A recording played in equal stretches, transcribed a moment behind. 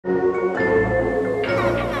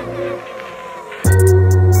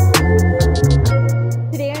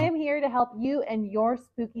help you and your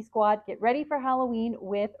spooky squad get ready for Halloween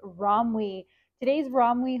with ROMWE. Today's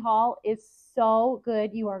ROMWE haul is so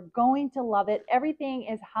good. You are going to love it. Everything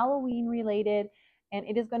is Halloween related and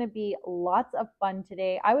it is going to be lots of fun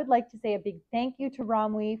today. I would like to say a big thank you to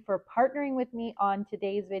ROMWE for partnering with me on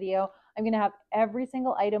today's video. I'm going to have every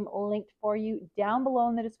single item linked for you down below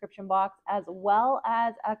in the description box, as well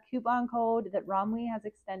as a coupon code that ROMWE has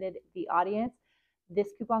extended the audience. This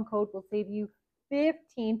coupon code will save you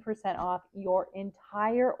 15% off your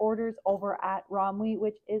entire orders over at ROMWE,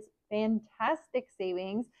 which is fantastic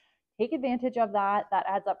savings. Take advantage of that. That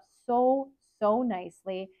adds up so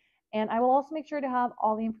nicely. And I will also make sure to have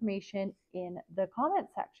all the information in the comment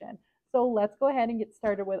section. So let's go ahead and get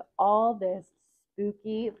started with all this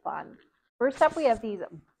spooky fun. First up, we have these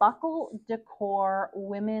buckle decor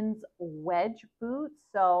women's wedge boots.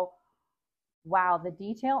 So wow, the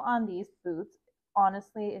detail on these boots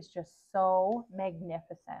honestly is just so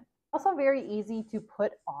magnificent. Also very easy to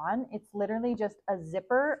put on. It's literally just a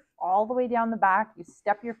zipper all the way down the back. You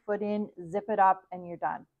step your foot in, zip it up, and you're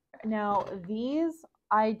done. Now these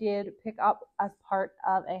I did pick up as part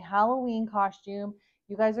of a Halloween costume.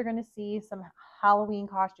 You guys are going to see some Halloween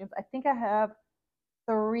costumes. I think I have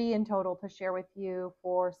 3 in total to share with you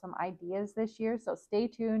for some ideas this year. So stay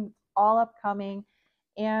tuned, all upcoming.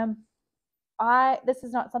 And this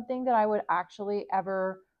is not something that I would actually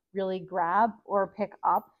ever really grab or pick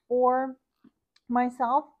up for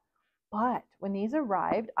myself. But when these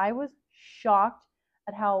arrived, I was shocked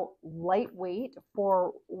at how lightweight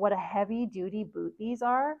for what a heavy duty boot these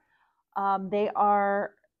are.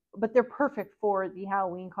 But they're perfect for the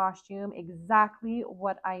Halloween costume, exactly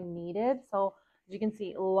what I needed. So as you can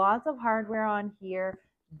see, lots of hardware on here.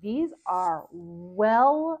 These are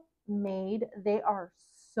well made. They are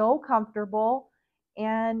so comfortable.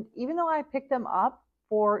 And even though I picked them up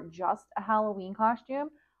for just a Halloween costume,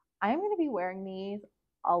 I'm going to be wearing these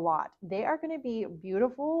a lot. They are going to be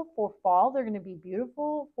beautiful for fall. They're going to be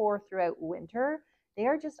beautiful for throughout winter. They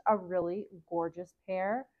are just a really gorgeous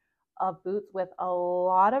pair of boots with a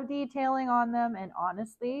lot of detailing on them, and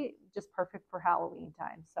honestly, just perfect for Halloween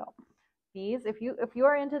time. So these, if you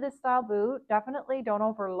are into this style boot, definitely don't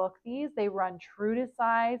overlook these. They run true to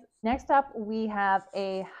size. Next up, we have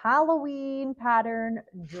a Halloween pattern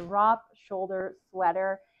drop shoulder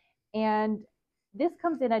sweater, and this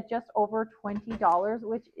comes in at just over $20,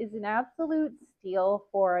 which is an absolute steal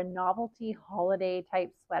for a novelty holiday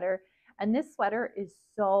type sweater. And this sweater is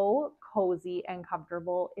so cozy and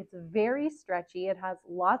comfortable. It's very stretchy. It has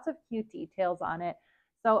lots of cute details on it.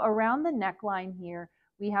 So around the neckline here,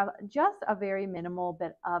 we have just a very minimal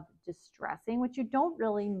bit of distressing, which you don't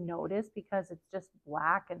really notice because it's just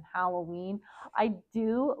black and Halloween. I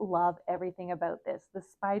do love everything about this. The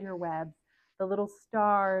spider webs, the little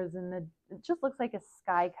stars, and it just looks like a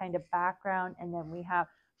sky kind of background. And then we have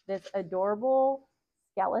this adorable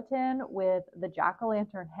skeleton with the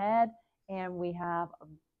jack-o'-lantern head, and we have a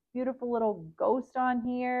beautiful little ghost on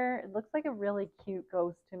here. It looks like a really cute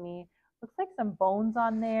ghost to me. Looks like some bones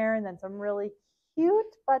on there, and then some really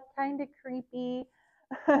cute but kind of creepy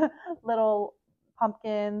little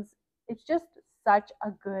pumpkins. It's just such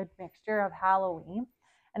a good mixture of Halloween,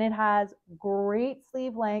 and it has great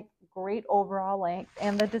sleeve length, great overall length,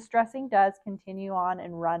 and the distressing does continue on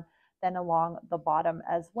and run then along the bottom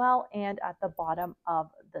as well and at the bottom of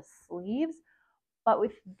the sleeves. But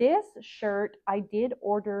with this shirt, I did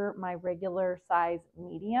order my regular size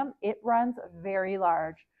medium. It runs very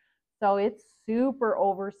large, so it's super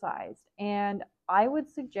oversized, and I would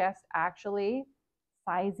suggest actually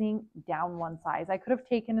sizing down one size. I could have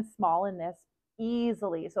taken a small in this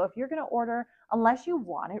easily. So if you're going to order, unless you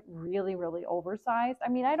want it really, really oversized, I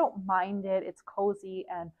mean, I don't mind it. It's cozy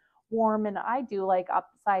and warm, and I do like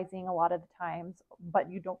upsizing a lot of the times,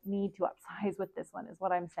 but you don't need to upsize with this one is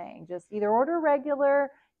what I'm saying. Just either order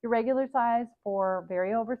your regular size for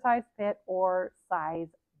very oversized fit, or size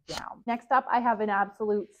down. Next up, I have an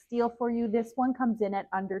absolute steal for you. This one comes in at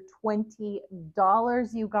under $20,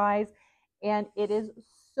 you guys, and it is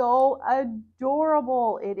so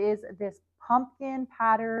adorable. It is this pumpkin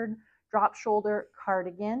pattern drop shoulder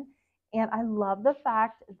cardigan, and I love the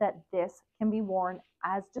fact that this can be worn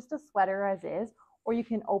as just a sweater as is, or you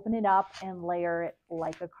can open it up and layer it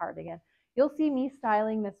like a cardigan. You'll see me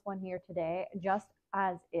styling this one here today just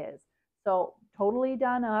as is. So totally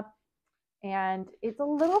done up, and it's a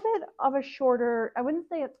little bit of a shorter, I wouldn't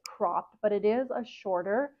say it's cropped, but it is a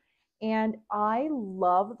shorter. And I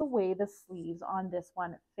love the way the sleeves on this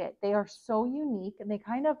one fit. They are so unique, and they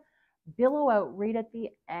kind of billow out right at the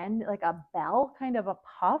end like a bell, kind of a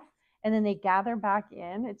puff, and then they gather back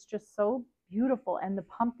in. It's just so beautiful. And the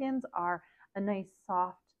pumpkins are a nice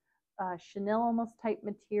soft chenille almost type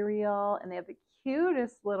material, and they have the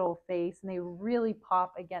cutest little face, and they really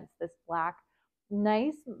pop against this black.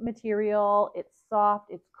 Nice material. It's soft.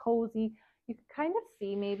 It's cozy. You can kind of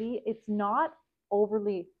see maybe it's not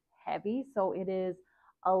overly heavy, so it is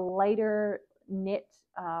a lighter knit,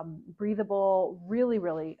 breathable, really,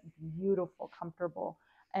 really beautiful, comfortable,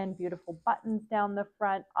 and beautiful buttons down the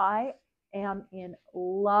front. I am in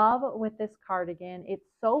love with this cardigan. It's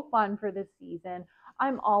so fun for this season.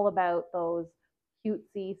 I'm all about those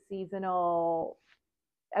cutesy seasonal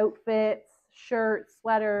outfits, shirts,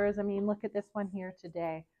 sweaters. I mean, look at this one here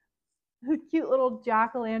today. Cute little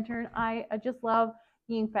jack-o'-lantern. I just love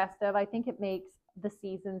being festive. I think it makes the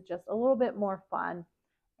seasons just a little bit more fun.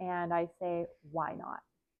 And I say, why not?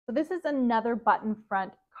 So this is another button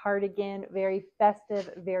front cardigan, very festive,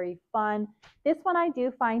 very fun. This one I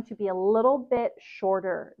do find to be a little bit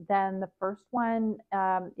shorter than the first one,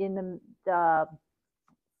 in the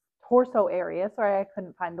torso area. Sorry, I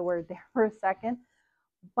couldn't find the word there for a second.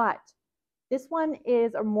 But this one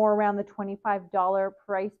is more around the $25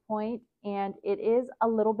 price point, and it is a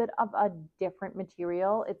little bit of a different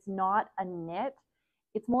material. It's not a knit.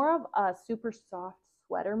 It's more of a super soft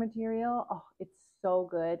sweater material. Oh, it's so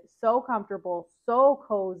good, so comfortable, so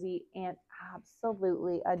cozy, and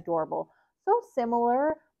absolutely adorable. So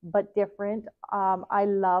similar, but different. I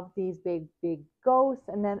love these big, big ghosts.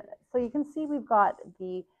 And then, so you can see we've got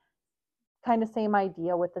the kind of same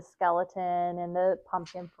idea with the skeleton and the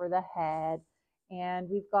pumpkin for the head. And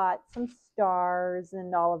we've got some stars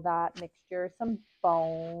and all of that mixture, some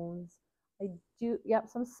bones. Yep,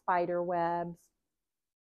 some spider webs.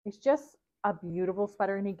 It's just a beautiful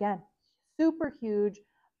sweater. And again, super huge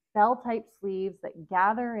bell type sleeves that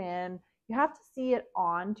gather in. You have to see it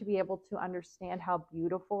on to be able to understand how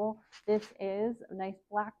beautiful this is. Nice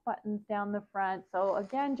black buttons down the front. So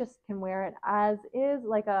again, just can wear it as is,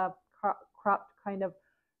 like a cropped kind of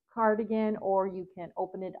cardigan, or you can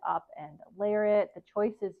open it up and layer it. The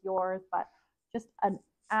choice is yours, but just an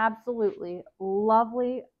absolutely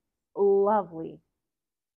lovely, lovely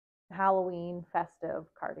Halloween festive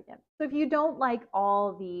cardigan. So if you don't like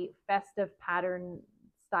all the festive pattern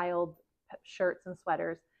styled shirts and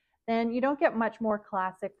sweaters, then you don't get much more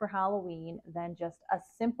classic for Halloween than just a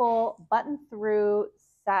simple button through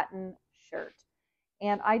satin shirt.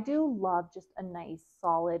 And I do love just a nice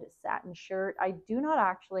solid satin shirt. I do not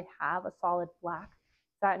actually have a solid black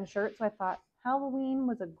satin shirt, so I thought Halloween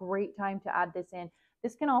was a great time to add this in.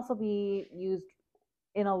 This can also be used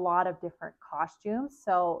in a lot of different costumes.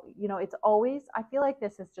 So, you know, it's always, I feel like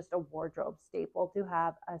this is just a wardrobe staple to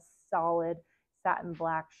have a solid satin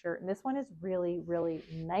black shirt. And this one is really, really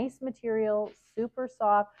nice material, super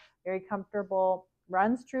soft, very comfortable,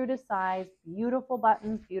 runs true to size, beautiful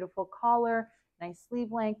buttons, beautiful collar, nice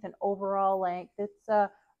sleeve length and overall length. It's a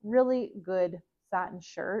really good satin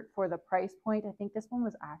shirt for the price point. I think this one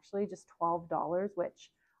was actually just $12, which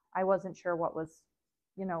I wasn't sure what was,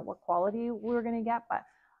 you know, what quality we were going to get, but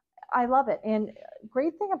I love it. And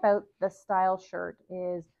great thing about the style shirt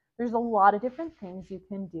is there's a lot of different things you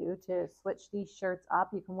can do to switch these shirts up.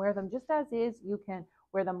 You can wear them just as is. You can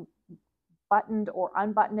wear them buttoned or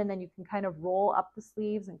unbuttoned, and then you can kind of roll up the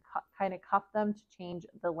sleeves and kind of cuff them to change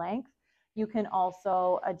the length. You can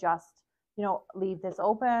also adjust, you know, leave this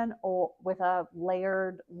open or with a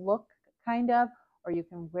layered look kind of, or you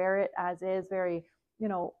can wear it as is, very, you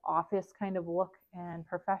know, office kind of look and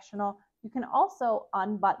professional. You can also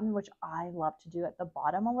unbutton, which I love to do at the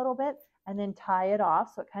bottom a little bit, and then tie it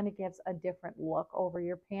off so it kind of gives a different look over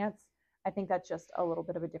your pants. I think that's just a little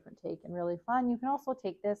bit of a different take and really fun. You can also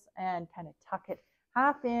take this and kind of tuck it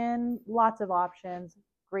half in, lots of options.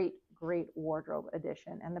 Great, great wardrobe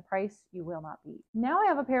addition, and the price you will not beat. Now I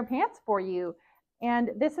have a pair of pants for you,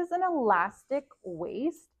 and this is an elastic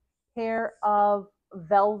waist pair of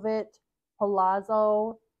velvet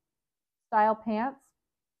palazzo style pants.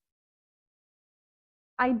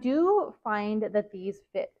 I do find that these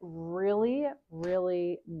fit really,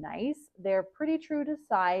 really nice. They're pretty true to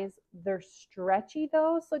size. They're stretchy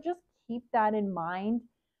though, so just keep that in mind.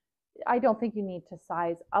 I don't think you need to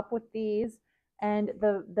size up with these. And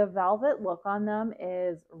the velvet look on them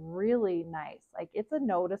is really nice. Like, it's a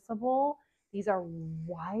noticeable. These are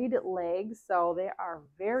wide legs, so they are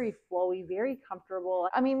very flowy, very comfortable.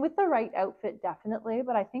 I mean, with the right outfit, definitely,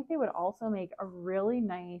 but I think they would also make a really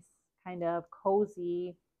nice kind of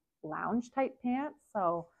cozy lounge type pants.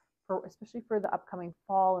 So especially for the upcoming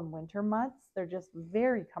fall and winter months, they're just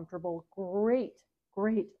very comfortable. Great,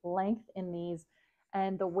 great length in these.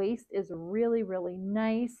 And the waist is really, really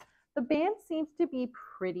nice. The band seems to be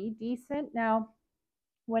pretty decent. Now,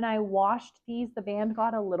 when I washed these, the band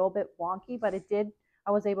got a little bit wonky, but it did,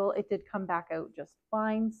 it did come back out just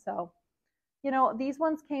fine. So, you know, these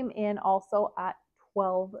ones came in also at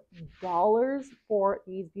 $12 for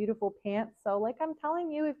these beautiful pants. So like I'm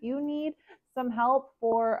telling you, if you need some help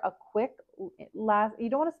for a quick last, you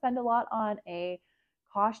don't want to spend a lot on a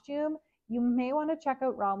costume, you may want to check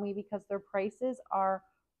out ROMWE because their prices are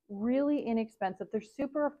really inexpensive. They're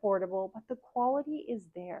super affordable, but the quality is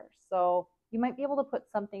there. So you might be able to put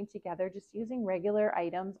something together just using regular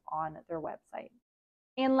items on their website.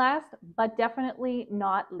 And last but definitely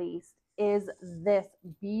not least is this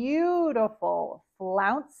beautiful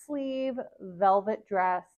flounce sleeve velvet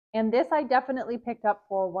dress. And this I definitely picked up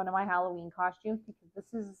for one of my Halloween costumes because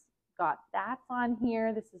this has got bats on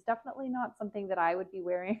here. This is definitely not something that I would be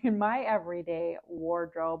wearing in my everyday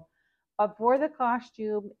wardrobe. But for the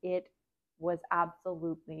costume, it was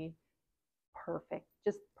absolutely perfect,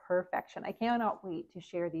 just perfection. I cannot wait to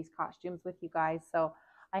share these costumes with you guys. So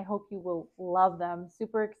I hope you will love them.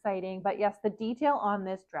 Super exciting. But yes, the detail on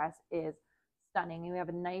this dress is stunning. We have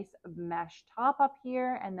a nice mesh top up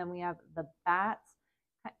here, and then we have the bats.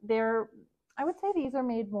 I would say these are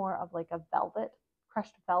made more of like a velvet,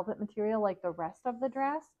 crushed velvet material like the rest of the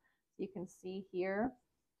dress. You can see here.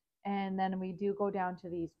 And then we do go down to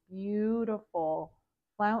these beautiful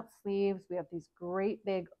flounce sleeves. We have these great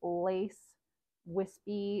big lace,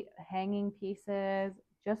 wispy hanging pieces,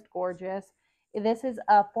 just gorgeous. This is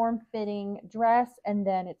a form-fitting dress, and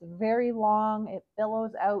then it's very long. It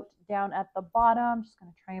billows out down at the bottom. I'm just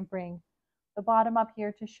going to try and bring the bottom up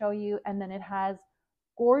here to show you. And then it has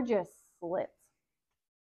gorgeous slits,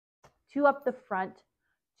 2 up the front,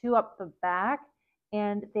 2 up the back,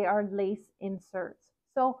 and they are lace inserts.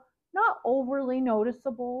 So not overly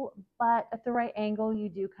noticeable, but at the right angle, you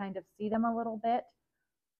do kind of see them a little bit.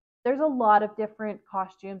 There's a lot of different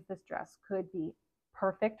costumes this dress could be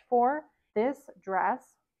perfect for. This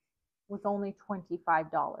dress was only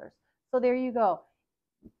 $25. So there you go.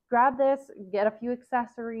 Grab this, get a few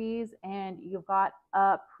accessories, and you've got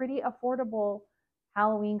a pretty affordable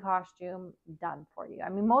Halloween costume done for you. I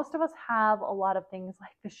mean, most of us have a lot of things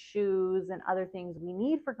like the shoes and other things we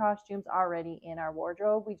need for costumes already in our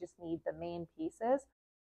wardrobe. We just need the main pieces.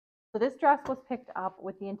 So this dress was picked up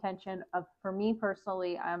with the intention of, for me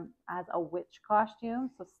personally, as a witch costume.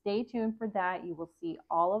 So stay tuned for that. You will see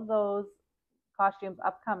all of those costumes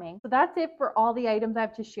upcoming. So that's it for all the items I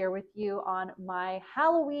have to share with you on my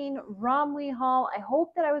Halloween ROMWE haul. I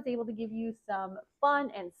hope that I was able to give you some fun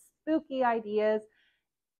and spooky ideas.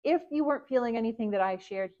 If you weren't feeling anything that I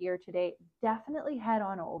shared here today, definitely head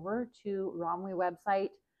on over to ROMWE website.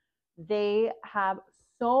 They have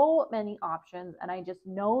so many options, and I just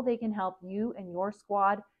know they can help you and your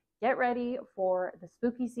squad get ready for the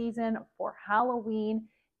spooky season, for Halloween.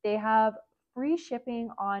 They have free shipping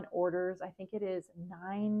on orders. I think it is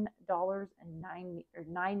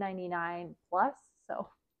 $9.99 plus. So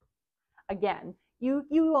again, you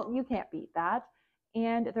can't beat that.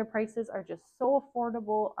 And their prices are just so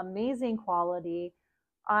affordable, amazing quality.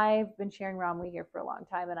 I've been sharing ROMWE here for a long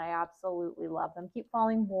time, and I absolutely love them. Keep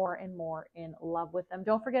falling more and more in love with them.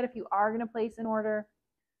 Don't forget, if you are going to place an order,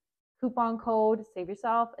 coupon code, save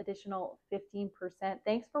yourself additional 15%.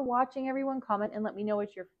 Thanks for watching, everyone. Comment and let me know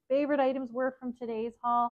what your favorite items were from today's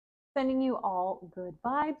haul. Sending you all good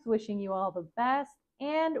vibes, wishing you all the best,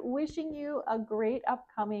 and wishing you a great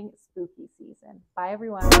upcoming spooky season. Bye,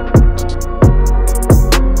 everyone.